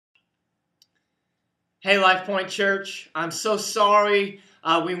Hey, LifePoint Church, I'm so sorry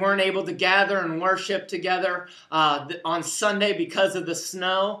we weren't able to gather and worship together on Sunday because of the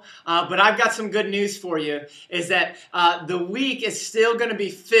snow. But I've got some good news for you, is that the week is still going to be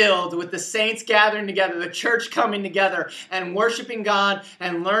filled with the saints gathering together, the church coming together and worshiping God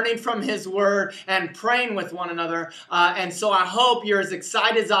and learning from His Word and praying with one another. And so I hope you're as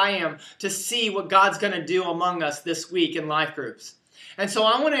excited as I am to see what God's going to do among us this week in life groups. And so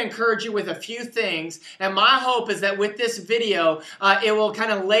I want to encourage you with a few things, and my hope is that with this video, it will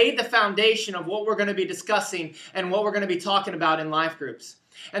kind of lay the foundation of what we're going to be discussing and what we're going to be talking about in life groups.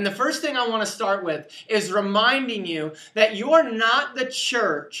 And the first thing I want to start with is reminding you that you are not the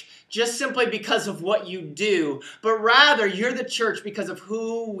church just simply because of what you do, but rather you're the church because of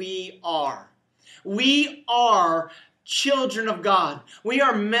who we are. We are children of God. We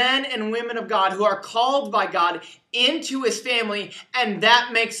are men and women of God who are called by God into His family, and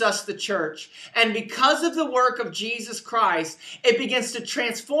that makes us the church. And because of the work of Jesus Christ, it begins to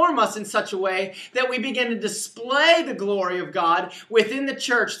transform us in such a way that we begin to display the glory of God within the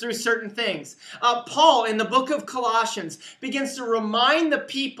church through certain things. Paul, in the book of Colossians, begins to remind the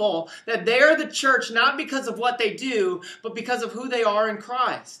people that they are the church not because of what they do, but because of who they are in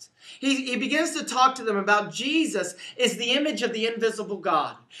Christ. He begins to talk to them about Jesus is the image of the invisible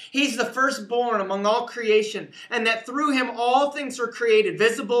God. He's the firstborn among all creation, and that through Him all things were created,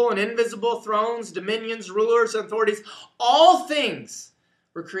 visible and invisible, thrones, dominions, rulers, and authorities. All things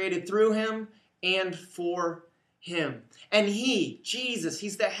were created through Him and for Him. And He, Jesus,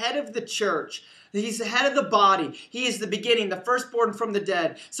 He's the head of the church. He's the head of the body. He is the beginning, the firstborn from the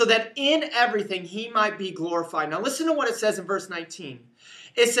dead, so that in everything He might be glorified. Now listen to what it says in verse 19.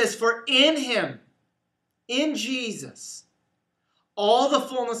 It says, for in Him, in Jesus, all the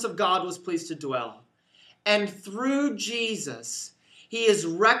fullness of God was pleased to dwell. And through Jesus, He is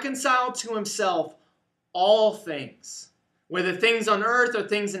reconciled to Himself all things, whether things on earth or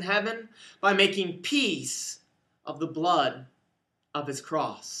things in heaven, by making peace of the blood of His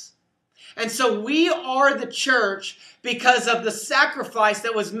cross. And so we are the church because of the sacrifice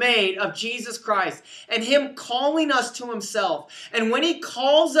that was made of Jesus Christ and Him calling us to Himself. And when He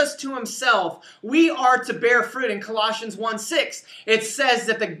calls us to Himself, we are to bear fruit. In Colossians 1:6, it says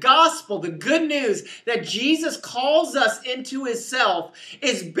that the gospel, the good news that Jesus calls us into Himself,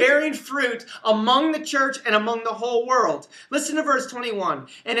 is bearing fruit among the church and among the whole world. Listen to verse 21.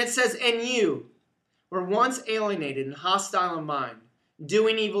 And it says, and you were once alienated and hostile in mind,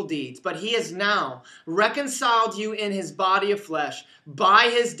 doing evil deeds, but He has now reconciled you in His body of flesh by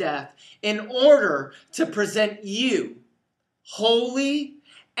His death in order to present you holy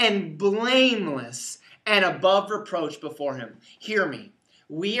and blameless and above reproach before Him. Hear me.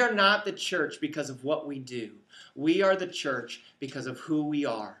 We are not the church because of what we do. We are the church because of who we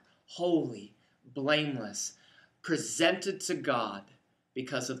are. Holy, blameless, presented to God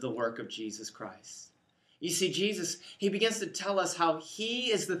because of the work of Jesus Christ. You see, Jesus, He begins to tell us how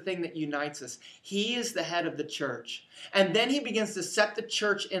He is the thing that unites us. He is the head of the church. And then He begins to set the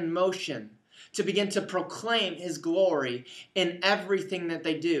church in motion to begin to proclaim His glory in everything that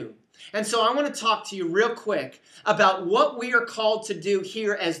they do. And so I want to talk to you real quick about what we are called to do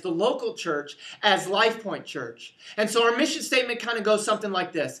here as the local church, as LifePoint Church. And so our mission statement kind of goes something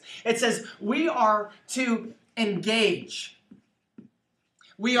like this. It says, we are to engage.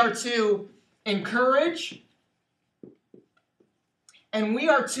 We are to encourage, and we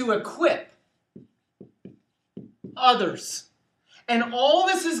are to equip others. And all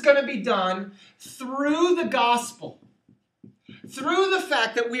this is going to be done through the gospel, through the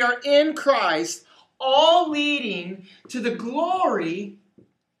fact that we are in Christ, all leading to the glory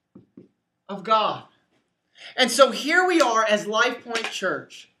of God. And so here we are as LifePoint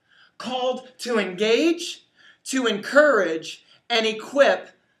Church, called to engage, to encourage, and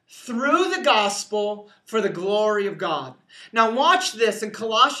equip through the gospel for the glory of God. Now watch this in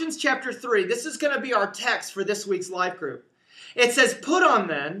Colossians chapter 3. This is going to be our text for this week's life group. It says, put on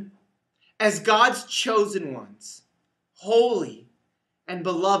then as God's chosen ones, holy and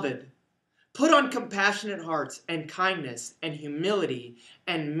beloved. Put on compassionate hearts and kindness and humility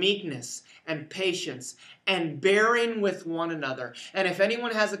and meekness and patience and bearing with one another. And if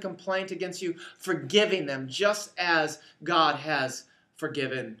anyone has a complaint against you, forgiving them just as God has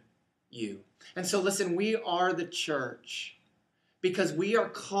forgiven you. And so listen, we are the church because we are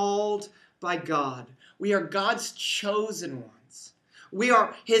called by God. We are God's chosen ones. We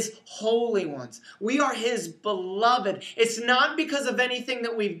are His holy ones. We are His beloved. It's not because of anything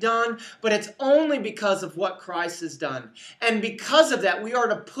that we've done, but it's only because of what Christ has done. And because of that, we are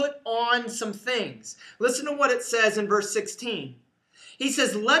to put on some things. Listen to what it says in verse 16. He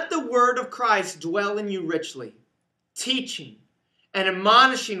says, let the word of Christ dwell in you richly, teaching and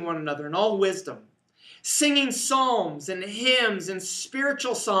admonishing one another in all wisdom, singing psalms and hymns and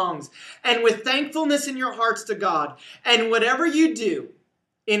spiritual songs, and with thankfulness in your hearts to God. And whatever you do,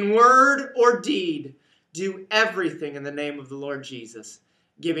 in word or deed, do everything in the name of the Lord Jesus,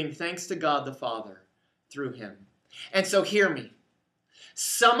 giving thanks to God the Father through him. And so hear me.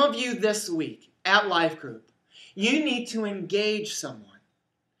 Some of you this week at LifeGroup, you need to engage someone.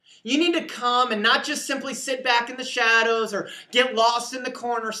 You need to come and not just simply sit back in the shadows or get lost in the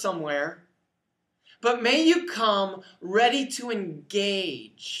corner somewhere, but may you come ready to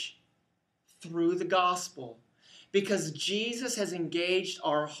engage through the gospel, because Jesus has engaged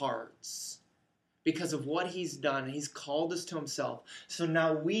our hearts because of what he's done. He's called us to himself. So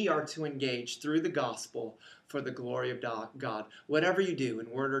now we are to engage through the gospel for the glory of God. Whatever you do in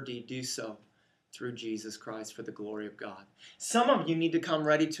word or deed, do so through Jesus Christ for the glory of God. Some of you need to come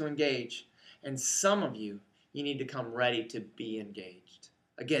ready to engage, and some of you need to come ready to be engaged.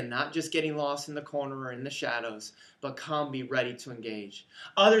 Again, not just getting lost in the corner or in the shadows, but come be ready to engage.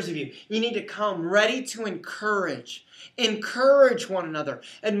 Others of you need to come ready to encourage. Encourage one another.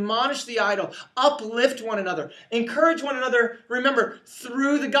 Admonish the idle. Uplift one another. Encourage one another, remember,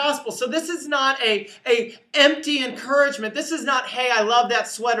 through the gospel. So this is not a empty encouragement. This is not, hey, I love that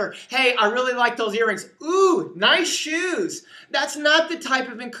sweater. Hey, I really like those earrings. Ooh, nice shoes. That's not the type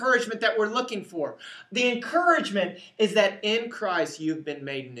of encouragement that we're looking for. The encouragement is that in Christ you've been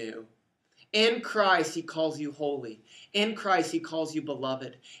made new. In Christ, he calls you holy. In Christ, he calls you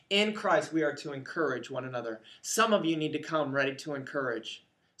beloved. In Christ, we are to encourage one another. Some of you need to come ready to encourage.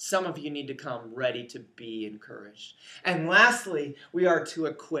 Some of you need to come ready to be encouraged. And lastly, we are to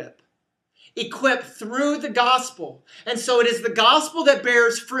equip. Equip through the gospel. And so it is the gospel that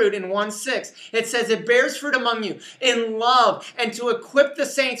bears fruit in 1:6. It says it bears fruit among you in love and to equip the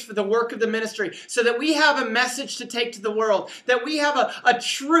saints for the work of the ministry, so that we have a message to take to the world, that we have a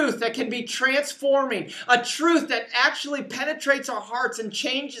truth that can be transforming, a truth that actually penetrates our hearts and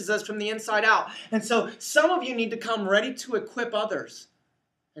changes us from the inside out. And so some of you need to come ready to equip others,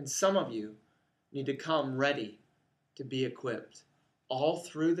 and some of you need to come ready to be equipped, all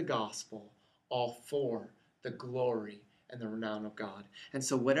through the gospel, all for the glory and the renown of God. And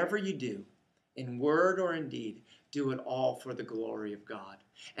so whatever you do, in word or in deed, do it all for the glory of God.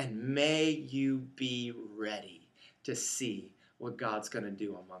 And may you be ready to see what God's going to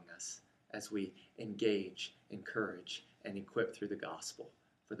do among us as we engage, encourage, and equip through the gospel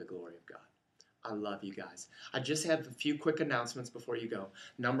for the glory of God. I love you guys. I just have a few quick announcements before you go.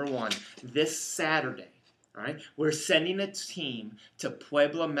 Number one, this Saturday, all right, we're sending a team to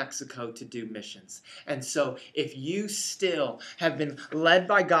Puebla, Mexico to do missions. And so if you still have been led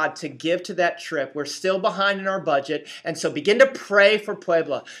by God to give to that trip, we're still behind in our budget. And so begin to pray for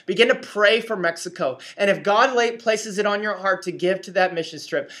Puebla. Begin to pray for Mexico. And if God places it on your heart to give to that missions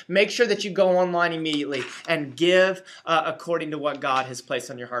trip, make sure that you go online immediately and give according to what God has placed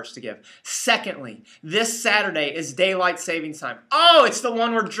on your hearts to give. Secondly, this Saturday is daylight savings time. Oh, it's the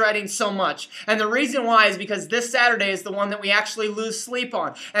one we're dreading so much. And the reason why is because this Saturday is the one that we actually lose sleep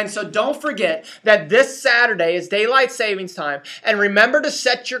on. And so don't forget that this Saturday is daylight savings time. And remember to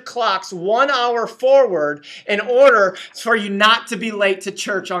set your clocks 1 hour forward in order for you not to be late to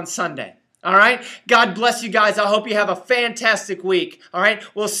church on Sunday. All right? God bless you guys. I hope you have a fantastic week. All right?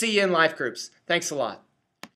 We'll see you in life groups. Thanks a lot.